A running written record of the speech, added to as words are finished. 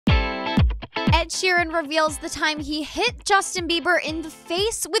Ed Sheeran reveals the time he hit Justin Bieber in the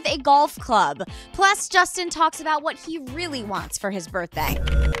face with a golf club. Plus, Justin talks about what he really wants for his birthday.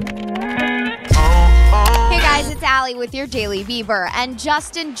 Hey guys, it's Ali with your Daily Bieber, and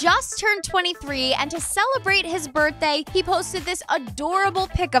Justin just turned 23, and to celebrate his birthday, he posted this adorable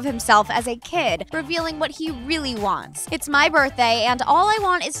pic of himself as a kid, revealing what he really wants. It's my birthday, and all I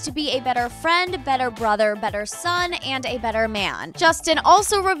want is to be a better friend, better brother, better son, and a better man. Justin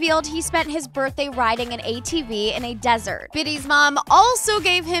also revealed he spent his birthday riding an ATV in a desert. Biddy's mom also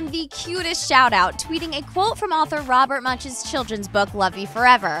gave him the cutest shout out, tweeting a quote from author Robert Munch's children's book, Love You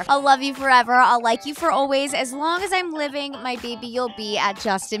Forever. I'll love you forever, I'll like you for always, as long as I'm living, my baby you'll be at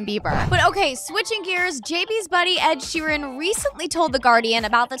Justin Bieber. But okay, switching gears, JB's buddy Ed Sheeran recently told The Guardian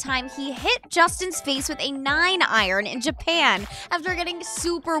about the time he hit Justin's face with a 9-iron in Japan after getting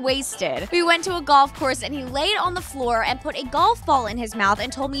super wasted. We went to a golf course and he laid on the floor and put a golf ball in his mouth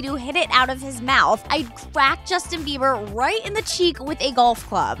and told me to hit it out of his mouth. I cracked Justin Bieber right in the cheek with a golf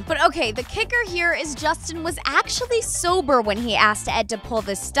club. But okay, the kicker here is Justin was actually sober when he asked Ed to pull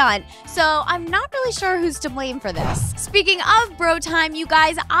this stunt, so I'm not really sure who's to blame for this. Speaking of bro time, you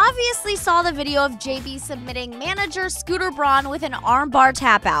guys obviously saw the video of JB submitting manager Scooter Braun with an armbar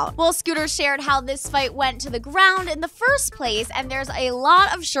tap out. Well, Scooter shared how this fight went to the ground in the first place, and there's a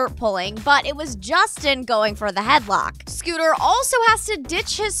lot of shirt pulling, but it was Justin going for the headlock. Scooter also has to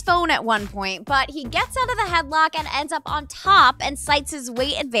ditch his phone at one point, but he gets out of the headlock and ends up on top and cites his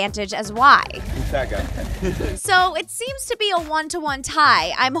weight advantage as why. Who's that guy? So it seems to be a 1-to-1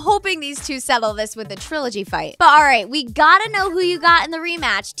 tie. I'm hoping these two settle this with a trilogy fight. But alright, we gotta know who you got in the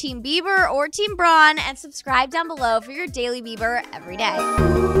rematch, Team Bieber or Team Braun, and subscribe down below for your Daily Bieber every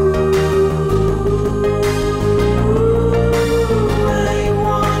day.